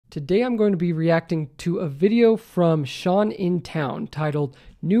Today I'm going to be reacting to a video from Sean in Town titled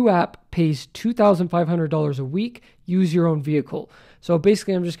New App Pays $2,500 a Week, Use Your Own Vehicle. So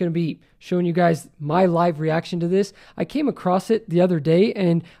basically I'm just going to be showing you guys my live reaction to this. I came across it the other day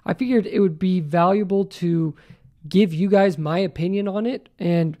and I figured it would be valuable to give you guys my opinion on it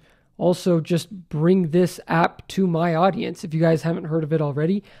and also just bring this app to my audience. If you guys haven't heard of it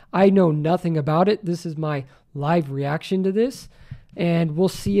already, I know nothing about it. This is my live reaction to this. And we'll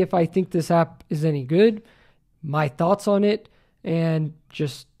see if I think this app is any good, my thoughts on it, and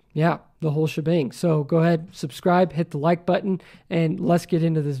just, yeah, the whole shebang. So go ahead, subscribe, hit the like button, and let's get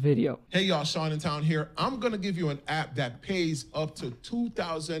into this video. Hey y'all, Sean in Town here. I'm gonna give you an app that pays up to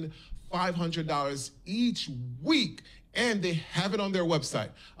 $2,500 each week. And they have it on their website.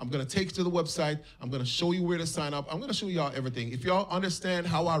 I'm gonna take you to the website. I'm gonna show you where to sign up. I'm gonna show y'all everything. If y'all understand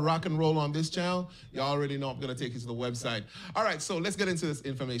how I rock and roll on this channel, y'all already know I'm gonna take you to the website. All right, so let's get into this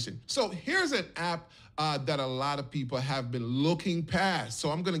information. So here's an app that a lot of people have been looking past.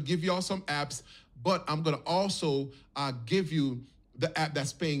 So I'm gonna give y'all some apps, but I'm gonna also give you the app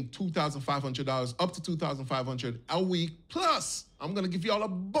that's paying $2,500, up to $2,500 a week. Plus, I'm gonna give y'all a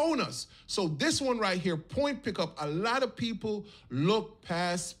bonus. So this one right here, Point Pickup. A lot of people look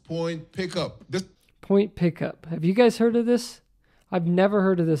past Point Pickup. Point Pickup. Have you guys heard of this? I've never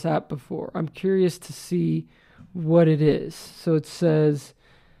heard of this app before. I'm curious to see what it is. So it says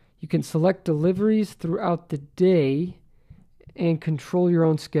you can select deliveries throughout the day and control your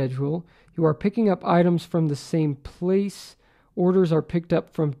own schedule. You are picking up items from the same place. Orders are picked up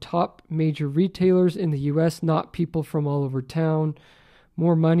from top major retailers in the U.S., not people from all over town.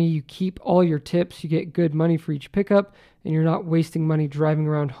 More money, you keep all your tips, you get good money for each pickup, and you're not wasting money driving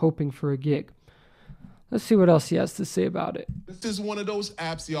around hoping for a gig. Let's see what else he has to say about it. This is one of those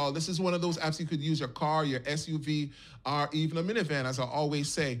apps, y'all. This is one of those apps you could use your car, your SUV, or even a minivan, as I always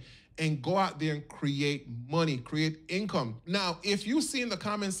say, and go out there and create money, create income. Now, if you see in the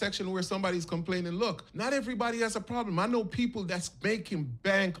comment section where somebody's complaining, look, not everybody has a problem. I know people that's making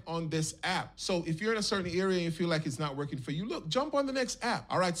bank on this app. So if you're in a certain area and you feel like it's not working for you, look, jump on the next app.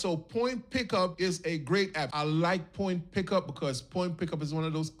 All right, so Point Pickup is a great app. I like Point Pickup because Point Pickup is one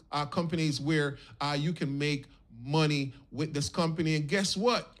of those companies where you can make money with this company. And guess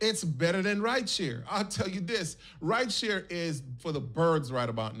what? It's better than rideshare. I'll tell you this, rideshare is for the birds right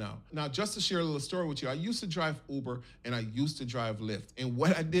about now. Now, just to share a little story with you, I used to drive Uber and I used to drive Lyft. And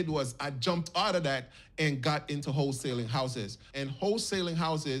what I did was I jumped out of that and got into wholesaling houses. And wholesaling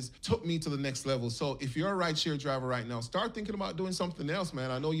houses took me to the next level. So if you're a rideshare driver right now, start thinking about doing something else,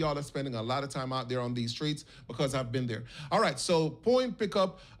 man. I know y'all are spending a lot of time out there on these streets because I've been there. All right, so Point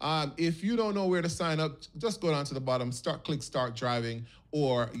Pickup, if you don't know where to sign up, just go down to the bottom, click start driving,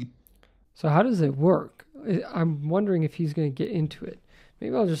 or... So how does it work? I'm wondering if he's going to get into it.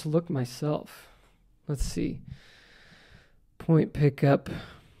 Maybe I'll just look myself. Let's see. Point Pickup.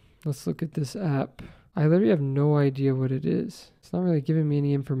 Let's look at this app. I literally have no idea what it is. It's not really giving me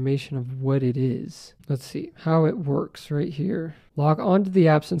any information of what it is. Let's see how it works right here. Log on to the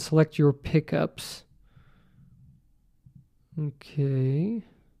apps and select your pickups. Okay.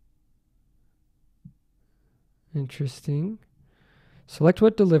 Interesting. Select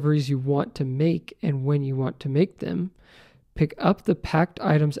what deliveries you want to make and when you want to make them. Pick up the packed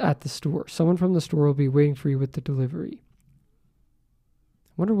items at the store. Someone from the store will be waiting for you with the delivery.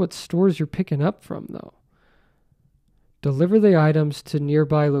 I wonder what stores you're picking up from, though. Deliver the items to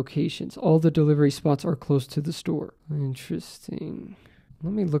nearby locations. All the delivery spots are close to the store. Interesting.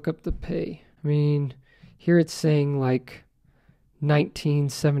 Let me look up the pay. I mean, here it's saying like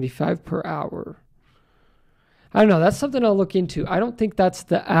 $19.75 per hour. I don't know. That's something I'll look into. I don't think that's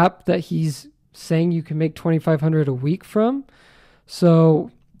the app that he's saying you can make $2,500 a week from.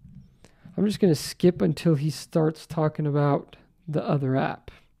 So I'm just going to skip until he starts talking about the other app.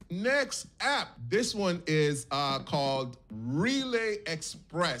 Next app, this one is called Relay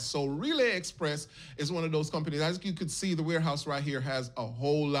Express. So Relay Express is one of those companies. As you could see, the warehouse right here has a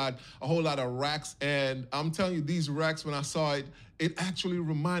whole lot of racks. And I'm telling you, these racks, when I saw it, it actually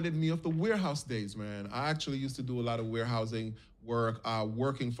reminded me of the warehouse days, man. I actually used to do a lot of warehousing work,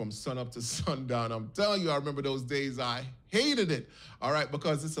 working from sun up to sundown. I'm telling you, I remember those days. I hated it, all right,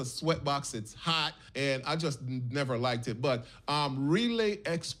 because it's a sweat box, it's hot, and I just never liked it. But Relay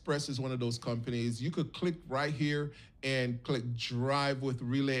Express is one of those companies. You could click right here and click Drive with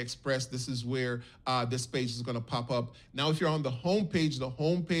Relay Express. This is where this page is gonna pop up. Now, if you're on the home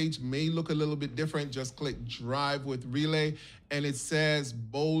page may look a little bit different. Just click Drive with Relay, and it says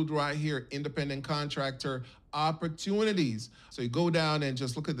bold right here, independent contractor opportunities. So you go down and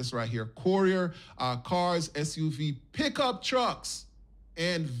just look at this right here. Courier, cars, SUV, pickup trucks,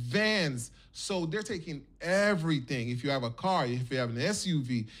 and vans. So they're taking everything. If you have a car, if you have an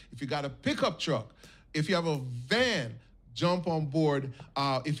SUV, if you got a pickup truck, if you have a van, jump on board.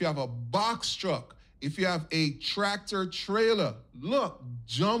 If you have a box truck, if you have a tractor trailer, look,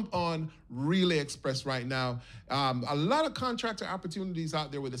 jump on Relay Express right now. A lot of contractor opportunities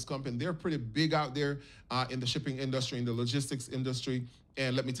out there with this company. They're pretty big out there in the shipping industry, in the logistics industry.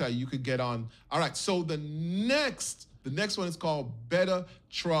 And let me tell you, you could get on. All right, so the next one is called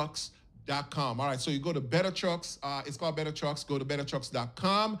BetterTrucks.com. All right, so you go to Better Trucks. It's called Better Trucks. Go to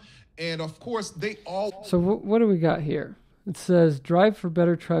BetterTrucks.com. And of course, they all... So what do we got here? It says, drive for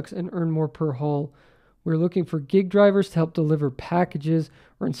Better Trucks and earn more per haul. We're looking for gig drivers to help deliver packages,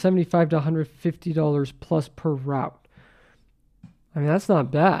 earn $75 to $150 plus per route. I mean, that's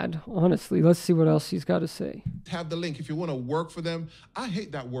not bad, honestly. Let's see what else he's got to say. Have the link if you want to work for them. I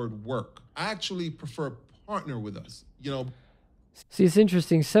hate that word work. I actually prefer partner with us, you know. See, it's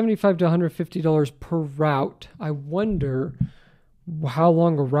interesting, $75 to $150 per route. I wonder how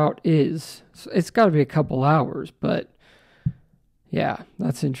long a route is. So it's got to be a couple hours, but... yeah,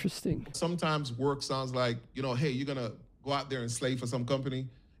 that's interesting. Sometimes work sounds like, you know, hey, you're going to go out there and slave for some company,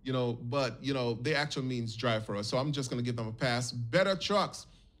 you know, but, you know, they actually means drive for us. So I'm just going to give them a pass. Better Trucks.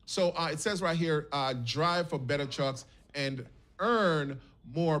 So it says right here, drive for Better Trucks and earn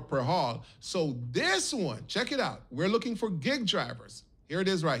more per haul. So this one, check it out. We're looking for gig drivers. Here it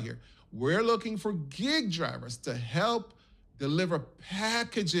is right here. We're looking for gig drivers to help deliver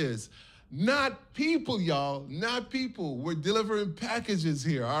packages. Not people, y'all. Not people. We're delivering packages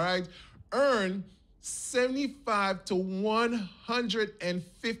here, all right? Earn $75 to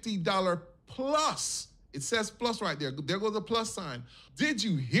 $150 plus. It says plus right there. There goes the plus sign. Did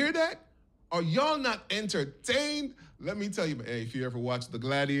you hear that? Are y'all not entertained? Let me tell you, hey, if you ever watched The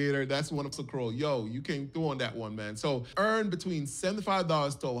Gladiator, that's one of the crow. Yo, you came through on that one, man. So earn between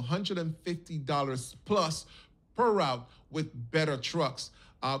 $75 to $150 plus per route with Better Trucks.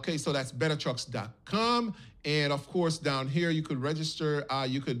 Okay, so that's bettertrucks.com. And of course, down here, you could register.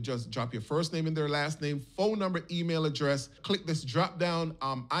 You could just drop your first name and their last name, phone number, email address. Click this drop-down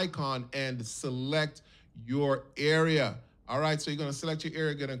icon and select your area. All right, so you're going to select your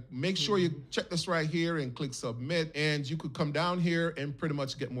area. You're going to make sure you check this right here and click submit. And you could come down here and pretty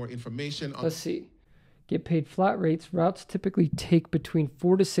much get more information. Let's see. Get paid flat rates. Routes typically take between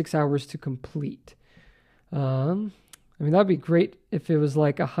 4 to 6 hours to complete. I mean, that'd be great if it was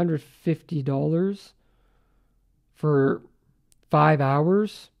like $150 for 5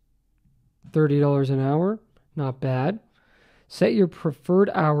 hours, $30 an hour. Not bad. Set your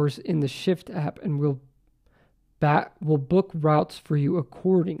preferred hours in the Shift app and we'll book routes for you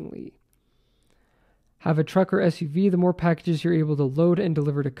accordingly. Have a truck or SUV. The more packages you're able to load and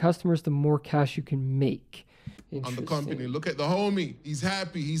deliver to customers, the more cash you can make. On the company. Look at the homie. He's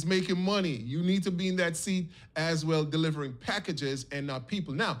happy. He's making money. You need to be in that seat as well, delivering packages and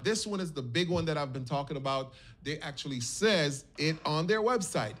people. Now, this one is the big one that I've been talking about. They actually says it on their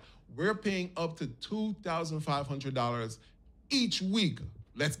website. We're paying up to $2,500 each week.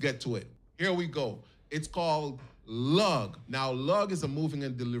 Let's get to it. Here we go. It's called Lug. Now, Lug is a moving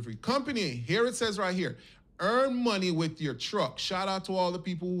and delivery company. Here it says right here, earn money with your truck. Shout out to all the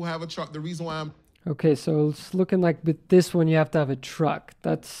people who have a truck. The reason why I'm... okay, so it's looking like with this one you have to have a truck.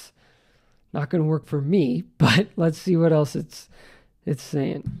 That's not going to work for me, but let's see what else it's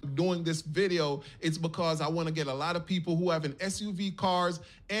saying. Doing this video, it's because I want to get a lot of people who have an SUV, cars,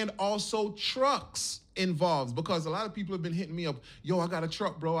 and also trucks involved, because a lot of people have been hitting me up, yo, I got a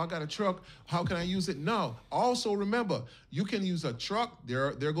truck, bro, I got a truck, how can I use it? No. Also remember, you can use a truck.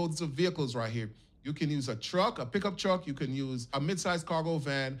 There goes the vehicles right here. You can use a truck, a pickup truck. You can use a mid-sized cargo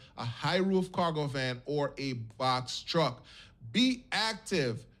van, a high-roof cargo van, or a box truck. Be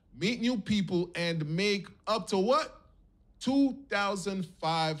active, meet new people, and make up to what?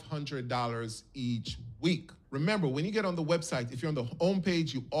 $2,500 each week. Remember, when you get on the website, if you're on the home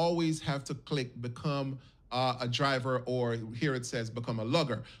page, you always have to click become a driver, or here it says become a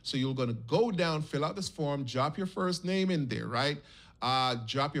lugger. So you're going to go down, fill out this form, drop your first name in there, right?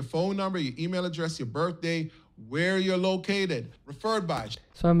 Drop your phone number, your email address, your birthday, where you're located, referred by.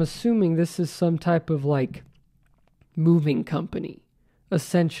 So I'm assuming this is some type of like moving company,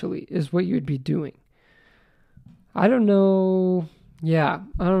 essentially, is what you'd be doing. I don't know. Yeah,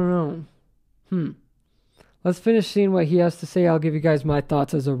 I don't know. Let's finish seeing what he has to say. I'll give you guys my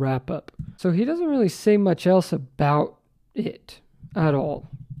thoughts as a wrap up. So he doesn't really say much else about it at all.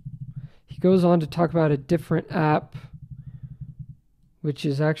 He goes on to talk about a different app, which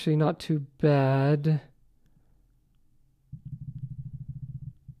is actually not too bad.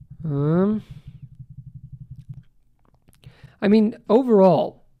 I mean,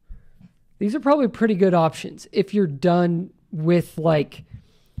 overall, these are probably pretty good options if you're done with like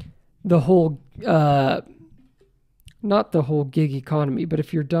the whole, not the whole gig economy, but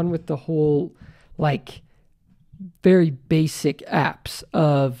if you're done with the whole like very basic apps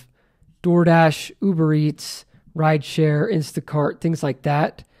of DoorDash, Uber Eats, Rideshare, Instacart, things like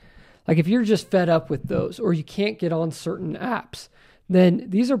that. Like if you're just fed up with those or you can't get on certain apps, then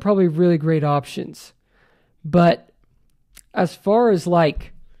these are probably really great options. But as far as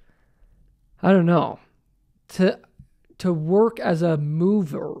like, I don't know, to work as a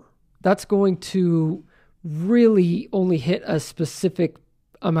mover, that's going to really only hit a specific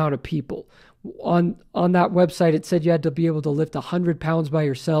amount of people. On that website, it said you had to be able to lift 100 pounds by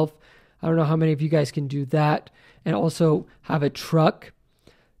yourself. I don't know how many of you guys can do that and also have a truck.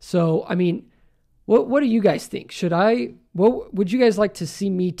 So, I mean, what do you guys think? What would you guys like to see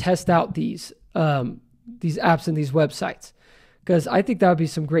me test out these apps and these websites? Because I think that would be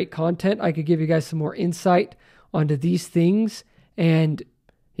some great content. I could give you guys some more insight onto these things. And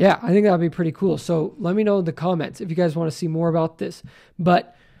yeah, I think that would be pretty cool. So let me know in the comments if you guys want to see more about this.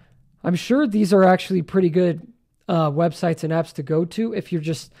 But I'm sure these are actually pretty good websites and apps to go to if you're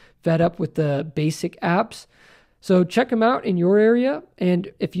just fed up with the basic apps. So check them out in your area.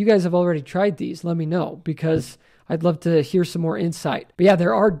 And if you guys have already tried these, let me know because I'd love to hear some more insight. But yeah,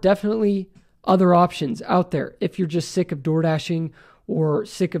 there are definitely other options out there. If you're just sick of DoorDashing or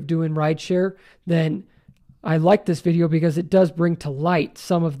sick of doing rideshare, then I like this video because it does bring to light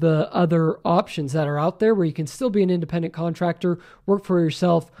some of the other options that are out there where you can still be an independent contractor, work for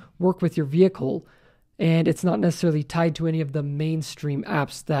yourself, work with your vehicle, and it's not necessarily tied to any of the mainstream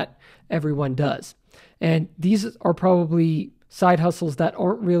apps that everyone does. And these are probably side hustles that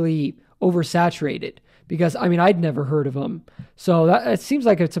aren't really oversaturated because, I mean, I'd never heard of them. So it seems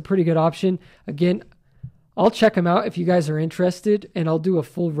like it's a pretty good option. Again, I'll check them out if you guys are interested, and I'll do a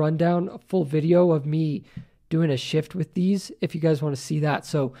full rundown, a full video of me doing a shift with these if you guys want to see that.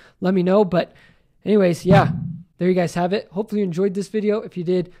 So let me know. But anyways, yeah, there you guys have it. Hopefully you enjoyed this video. If you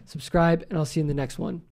did, subscribe, and I'll see you in the next one.